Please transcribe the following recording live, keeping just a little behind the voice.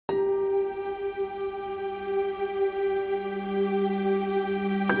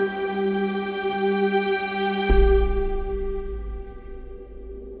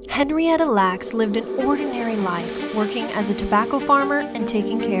Henrietta Lacks lived an ordinary life, working as a tobacco farmer and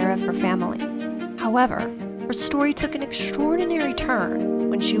taking care of her family. However, her story took an extraordinary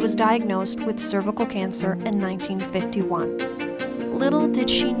turn when she was diagnosed with cervical cancer in 1951. Little did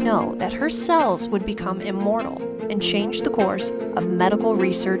she know that her cells would become immortal and change the course of medical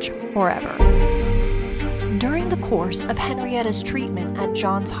research forever. During the course of Henrietta's treatment at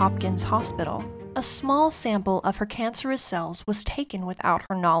Johns Hopkins Hospital, a small sample of her cancerous cells was taken without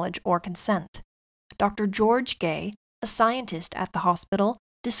her knowledge or consent. Dr. George Gay, a scientist at the hospital,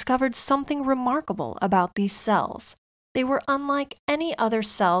 discovered something remarkable about these cells. They were unlike any other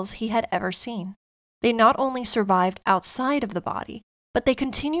cells he had ever seen. They not only survived outside of the body, but they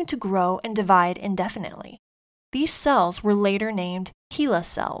continued to grow and divide indefinitely. These cells were later named HeLa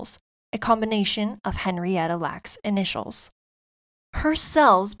cells, a combination of Henrietta Lacks' initials. Her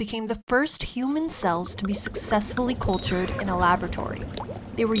cells became the first human cells to be successfully cultured in a laboratory.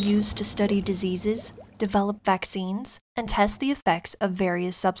 They were used to study diseases, develop vaccines, and test the effects of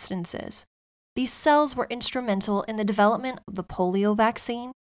various substances. These cells were instrumental in the development of the polio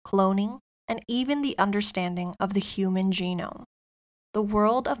vaccine, cloning, and even the understanding of the human genome. The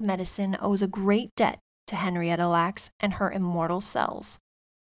world of medicine owes a great debt to Henrietta Lacks and her immortal cells.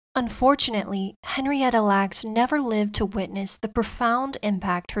 Unfortunately, Henrietta Lacks never lived to witness the profound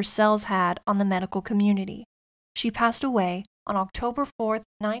impact her cells had on the medical community. She passed away on October 4,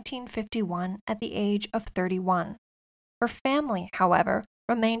 1951, at the age of 31. Her family, however,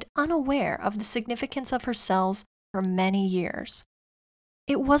 remained unaware of the significance of her cells for many years.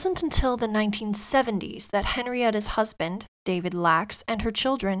 It wasn't until the 1970s that Henrietta's husband, David Lacks, and her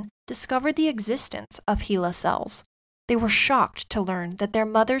children discovered the existence of HeLa cells. They were shocked to learn that their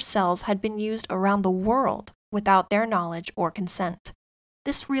mother's cells had been used around the world without their knowledge or consent.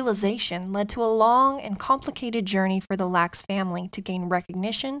 This realization led to a long and complicated journey for the Lacks family to gain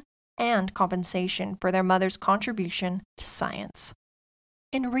recognition and compensation for their mother's contribution to science.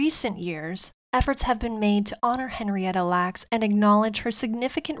 In recent years, efforts have been made to honor Henrietta Lacks and acknowledge her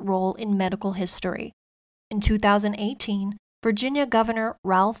significant role in medical history. In 2018, Virginia Governor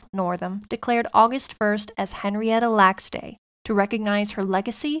Ralph Northam declared August 1st as Henrietta Lacks Day to recognize her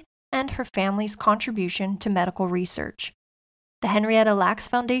legacy and her family's contribution to medical research. The Henrietta Lacks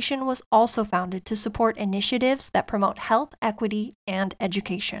Foundation was also founded to support initiatives that promote health equity and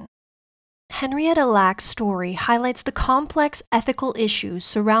education. Henrietta Lacks' story highlights the complex ethical issues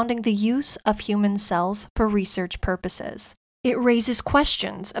surrounding the use of human cells for research purposes. It raises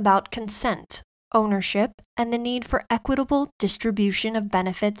questions about consent, ownership, and the need for equitable distribution of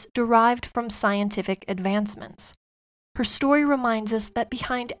benefits derived from scientific advancements. Her story reminds us that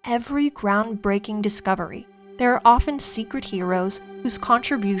behind every groundbreaking discovery, there are often secret heroes whose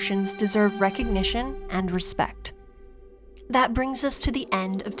contributions deserve recognition and respect. That brings us to the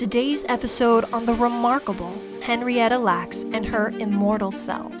end of today's episode on the remarkable Henrietta Lacks and her immortal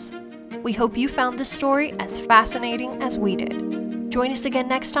cells. We hope you found this story as fascinating as we did. Join us again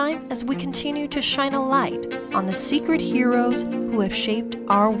next time as we continue to shine a light on the secret heroes who have shaped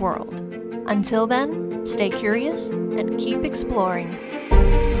our world. Until then, stay curious and keep exploring.